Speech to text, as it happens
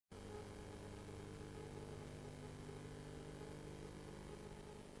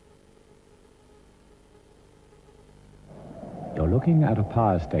looking at a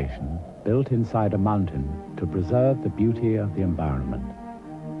power station built inside a mountain to preserve the beauty of the environment.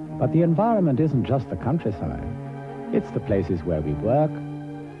 But the environment isn't just the countryside. It's the places where we work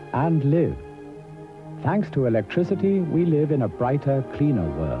and live. Thanks to electricity, we live in a brighter, cleaner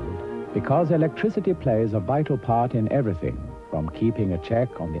world, because electricity plays a vital part in everything, from keeping a check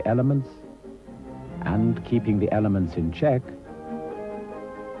on the elements and keeping the elements in check,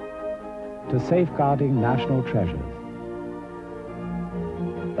 to safeguarding national treasures.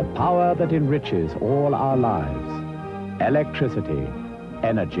 The power that enriches all our lives. Electricity,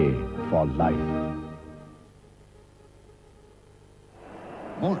 energy for life.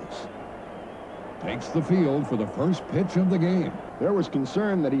 Morris takes the field for the first pitch of the game. There was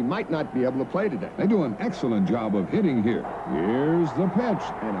concern that he might not be able to play today. They do an excellent job of hitting here. Here's the pitch.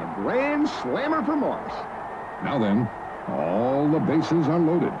 And a grand slammer for Morris. Now then, all the bases are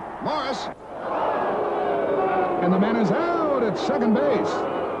loaded. Morris! And the man is out at second base.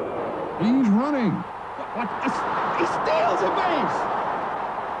 He's running. He steals a base!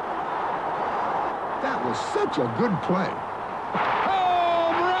 That was such a good play.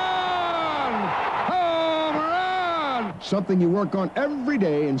 Home run! Home run! Something you work on every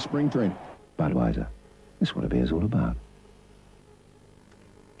day in spring training. Budweiser. That's what a beer's all about.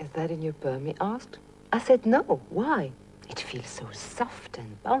 Is that in your perm, he asked. I said no. Why? It feels so soft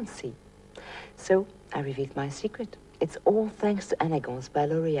and bouncy. So I revealed my secret. It's all thanks to Elegance by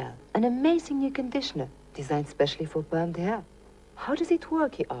L'Oreal, an amazing new conditioner designed specially for permed hair. How does it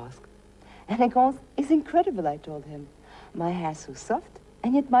work, he asked. Elegance is incredible, I told him. My hair's so soft,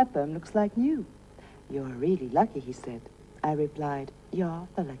 and yet my perm looks like new. You're really lucky, he said. I replied, you're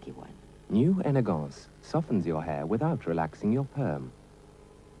the lucky one. New Elegance softens your hair without relaxing your perm.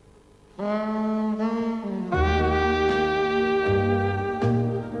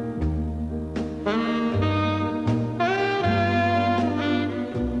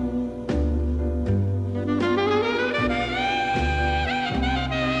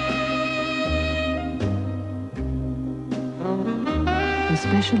 The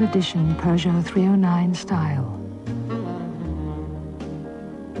special edition Peugeot 309 style.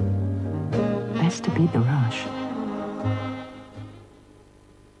 Best to beat the rush.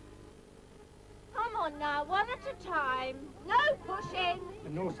 Come on now, one at a time. No pushing.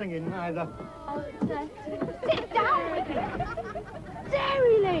 And no singing either. Oh, sit down with it.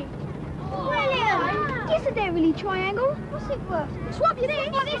 Dairy Brilliant. It's a Dairy triangle. What's it worth? Swap it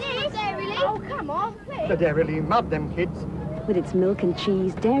in. What it is? Dairy Oh, come on, please. The Dairy mud, them kids. With its milk and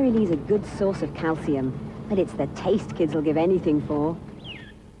cheese, Dairy Lee's a good source of calcium. But it's the taste kids will give anything for.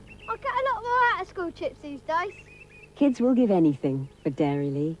 I get a lot more out of school chips these days. Kids will give anything for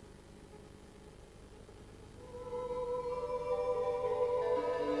Dairy Lee.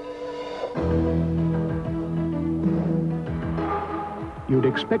 You'd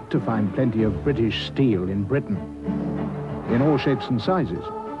expect to find plenty of British steel in Britain, in all shapes and sizes.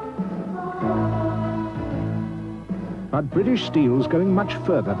 But British steel's going much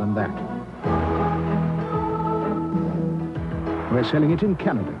further than that. We're selling it in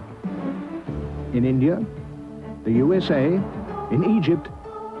Canada, in India, the USA, in Egypt,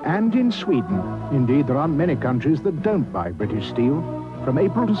 and in Sweden. Indeed, there aren't many countries that don't buy British steel. From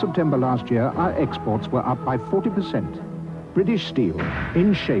April to September last year, our exports were up by 40%. British steel,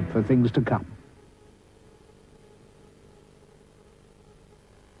 in shape for things to come.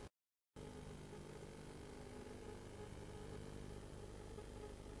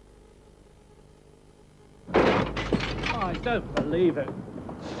 I don't believe it.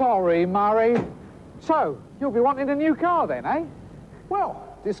 Sorry, Murray. So, you'll be wanting a new car then, eh?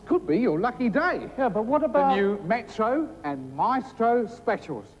 Well, this could be your lucky day. Yeah, but what about... The new Metro and Maestro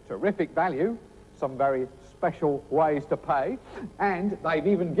Specials. Terrific value, some very special ways to pay, and they've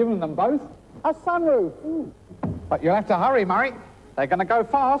even given them both a sunroof. Ooh. But you'll have to hurry, Murray. They're going to go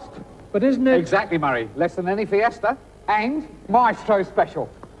fast. But isn't it... Exactly, Murray. Less than any Fiesta and Maestro Special.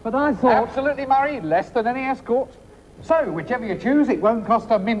 But I thought... Absolutely, Murray. Less than any Escort. So, whichever you choose, it won't cost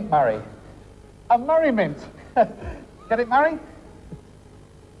a mint, Murray. A Murray mint. Get it, Murray?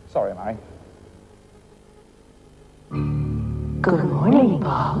 Sorry, Murray. Good morning,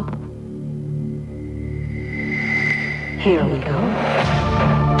 Bob. Here we go.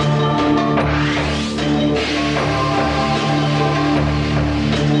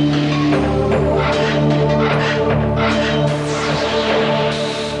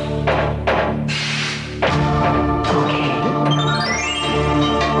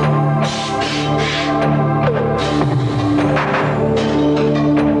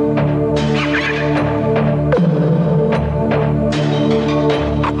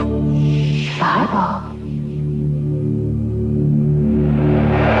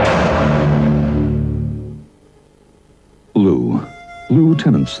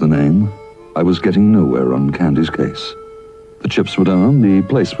 Lieutenant's the name. I was getting nowhere on Candy's case. The chips were down, the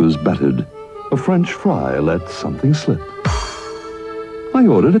place was battered. A French fry let something slip. I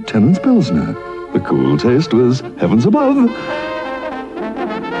ordered a Tennant's Pilsner. The cool taste was heavens above.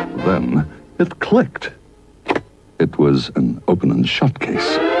 Then it clicked. It was an open and shut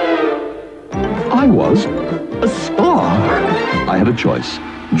case. I was a star. I had a choice.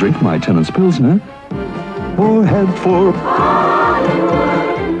 Drink my Tennant's Pilsner or head for...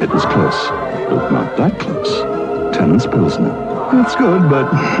 It was close, but not that close. Tennant's Pilsner. It's good,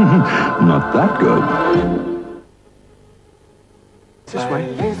 but not that good. This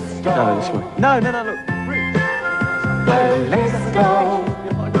way. No, this way. No, look.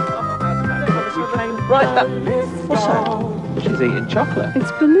 Right, what's that? She's eating chocolate.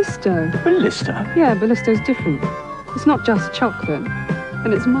 It's Ballisto. Ballisto? Yeah, Ballisto's different. It's not just chocolate,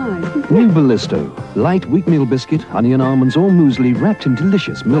 and it's mine. New Ballisto. Light wheatmeal biscuit, honey and almonds, or muesli wrapped in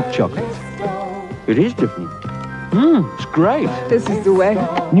delicious milk chocolate. It is different. It's great. This is the way.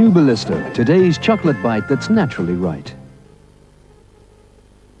 New Ballisto. Today's chocolate bite that's naturally right.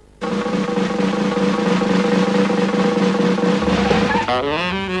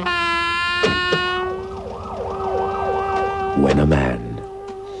 When a man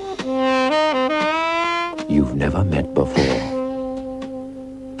you've never met before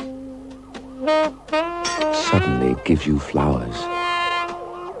suddenly gives you flowers,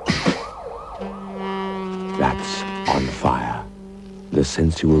 that's on fire. The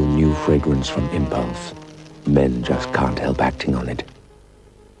sensual new fragrance from Impulse. Men just can't help acting on it.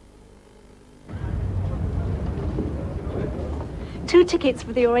 2 tickets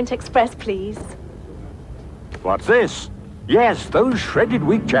for the Orient Express, please. What's this? Yes, those shredded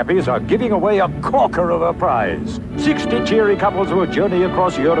weak chappies are giving away a corker of a prize. 60 cheery couples will journey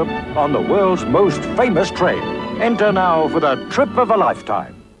across Europe on the world's most famous train. Enter now for the trip of a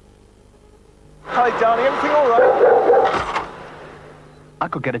lifetime. Hi, darling, everything all right? I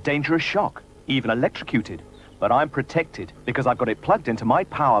could get a dangerous shock, even electrocuted, but I'm protected because I've got it plugged into my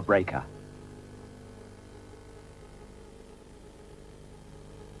power breaker.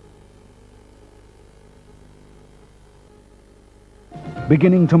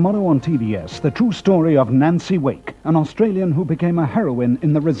 Beginning tomorrow on TVS, the true story of Nancy Wake, an Australian who became a heroine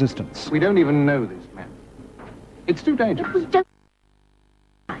in the resistance. We don't even know this man. It's too dangerous. We don't.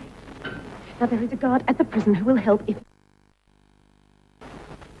 Now, there is a guard at the prison who will help if...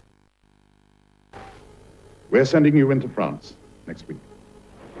 We're sending you into France next week.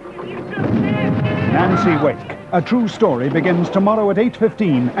 Nancy Wake, a true story, begins tomorrow at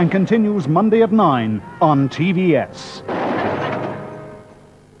 8:15 and continues Monday at 9 on TVS.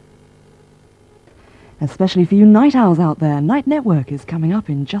 Especially for you night owls out there, Night Network is coming up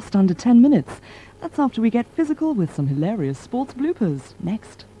in just under 10 minutes. That's after we get physical with some hilarious sports bloopers.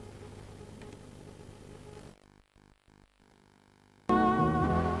 Next.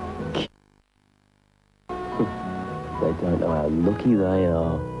 They don't know how lucky they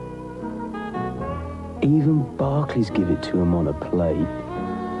are. Even Barclays give it to them on a plate.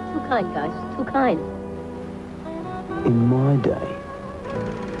 Too kind, guys. Too kind. In my day,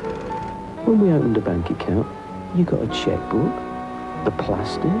 when we opened a bank account, you got a checkbook, the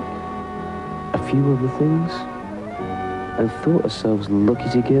plastic, a few other things, and thought ourselves lucky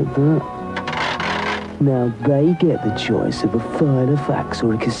to get that. Now they get the choice of a file of facts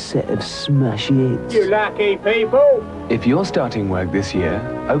or a cassette of smash hits. You lucky people! If you're starting work this year,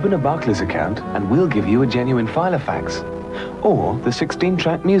 open a Barclays account and we'll give you a genuine file of facts. Or the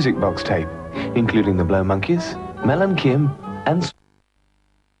 16-track music box tape, including the Blow Monkeys, Mel and Kim, and...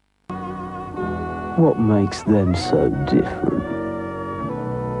 What makes them so different?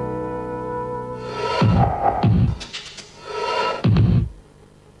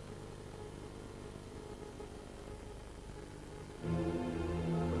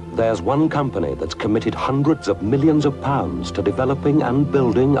 There's one company that's committed hundreds of millions of pounds to developing and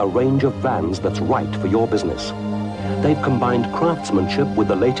building a range of vans that's right for your business. They've combined craftsmanship with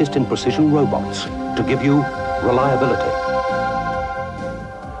the latest in precision robots to give you reliability.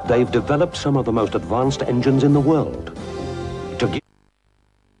 They've developed some of the most advanced engines in the world to give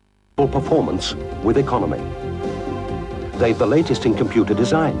full performance with economy. They've the latest in computer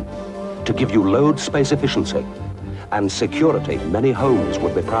design to give you load space efficiency and security many homes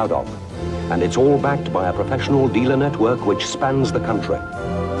would be proud of. And it's all backed by a professional dealer network which spans the country.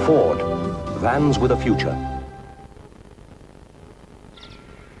 Ford, vans with a future.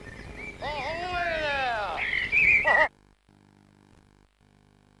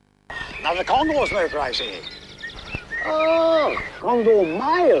 Now the Condor's no pricey. Oh, Condor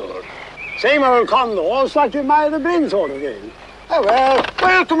mild. Same old Condor, such it might have been sort of thing. Oh, well,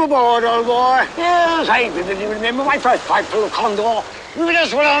 welcome aboard, old boy. Yes, I vividly remember my first fight full of condor. We were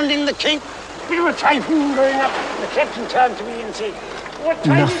just rounding the Cape. Bit of a typhoon going up. The captain turned to me and said, "What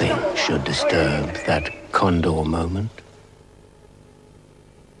time is it?" Nothing should disturb that condor moment.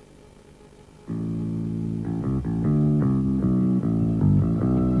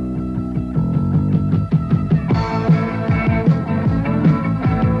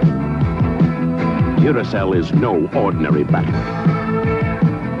 Duracell is no ordinary battery.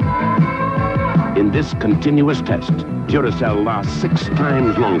 In this continuous test, Duracell lasts 6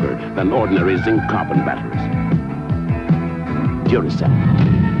 times longer than ordinary zinc-carbon batteries. Duracell.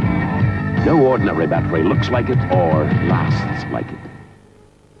 No ordinary battery looks like it or lasts like it.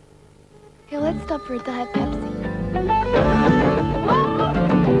 Hey, let's stop for a Diet Pepsi.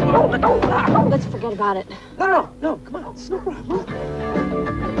 Let's forget about it. No, come on, it's no problem.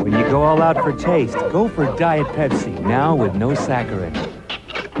 When you go all out for taste, go for Diet Pepsi, now with no saccharin.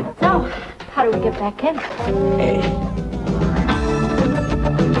 So, how do we get back in?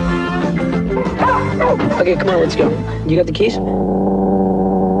 Okay, come on, let's go. You got the keys?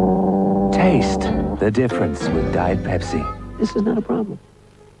 Taste the difference with Diet Pepsi. This is not a problem.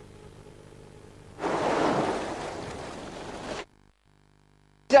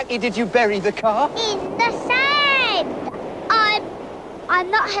 Exactly did you bury the car? In the sand! I'm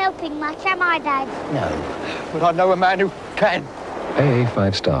not helping much, am I, Dad? No. But I know a man who can. AA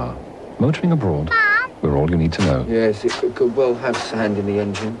 5-star. Motoring abroad. Mom? We're all you need to know. Yes, it could well have sand in the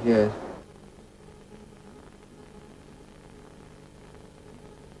engine, yes.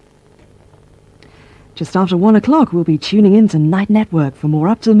 Just after 1 o'clock, we'll be tuning in to Night Network for more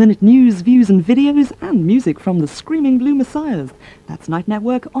up-to-the-minute news, views and videos and music from the Screaming Blue Messiahs. That's Night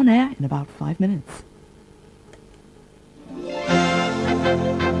Network on air in about 5 minutes.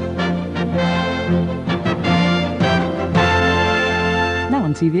 Now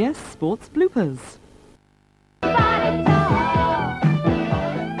on TVS, Sports Bloopers.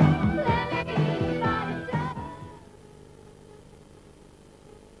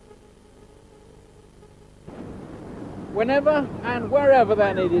 Whenever and wherever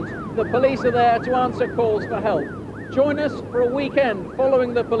they're needed, the police are there to answer calls for help. Join us for a weekend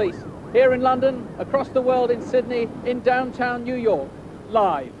following the police, here in London, across the world in Sydney, in downtown New York,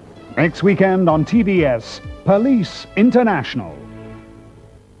 live. Next weekend on TVS, Police International.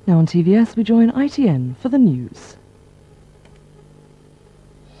 Now on TVS, we join ITN for the news.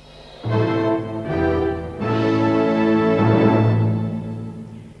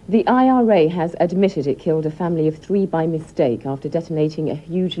 The IRA has admitted it killed a family of 3 by mistake after detonating a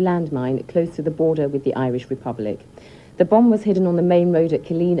huge landmine close to the border with the Irish Republic. The bomb was hidden on the main road at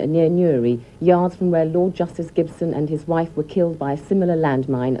Killeen near Newry, yards from where Lord Justice Gibson and his wife were killed by a similar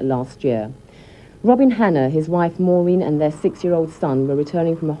landmine last year. Robin Hanna, his wife Maureen and their 6-year-old son were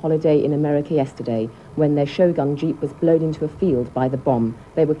returning from a holiday in America yesterday when their Shogun Jeep was blown into a field by the bomb.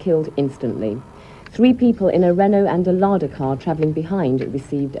 They were killed instantly. 3 people in a Renault and a Lada car travelling behind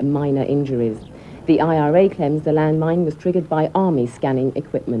received minor injuries. The IRA claims the landmine was triggered by army scanning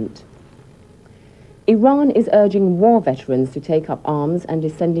equipment. Iran is urging war veterans to take up arms and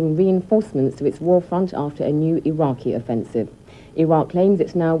is sending reinforcements to its war front after a new Iraqi offensive. Iraq claims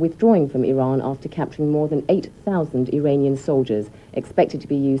it's now withdrawing from Iran after capturing more than 8,000 Iranian soldiers, expected to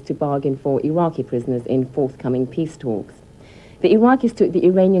be used to bargain for Iraqi prisoners in forthcoming peace talks. The Iraqis took the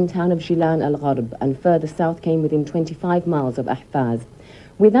Iranian town of Gilan al-Gharb and further south came within 25 miles of Ahvaz.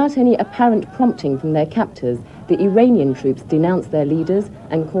 Without any apparent prompting from their captors, the Iranian troops denounced their leaders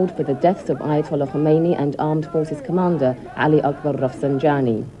and called for the deaths of Ayatollah Khomeini and Armed Forces Commander Ali Akbar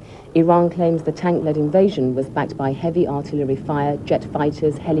Rafsanjani. Iran claims the tank-led invasion was backed by heavy artillery fire, jet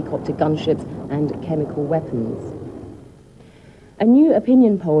fighters, helicopter gunships and chemical weapons. A new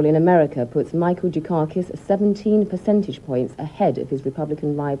opinion poll in America puts Michael Dukakis 17 percentage points ahead of his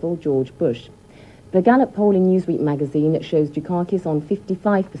Republican rival George Bush. The Gallup poll in Newsweek magazine shows Dukakis on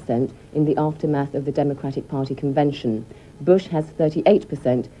 55% in the aftermath of the Democratic Party convention. Bush has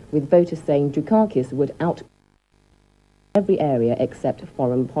 38%, with voters saying Dukakis would out every area except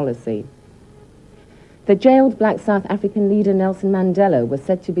foreign policy. The jailed black South African leader Nelson Mandela was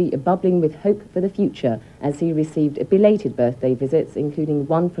said to be bubbling with hope for the future as he received belated birthday visits, including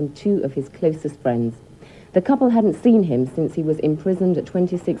one from 2 of his closest friends. The couple hadn't seen him since he was imprisoned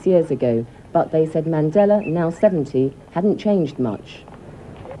 26 years ago, but they said Mandela, now 70, hadn't changed much.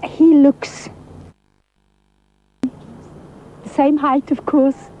 He looks the same height, of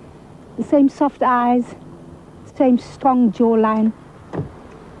course, the same soft eyes, same strong jawline.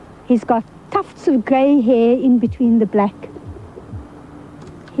 He's got tufts of grey hair in between the black.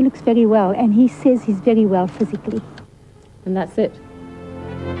 He looks very well, and he says he's very well physically. And that's it.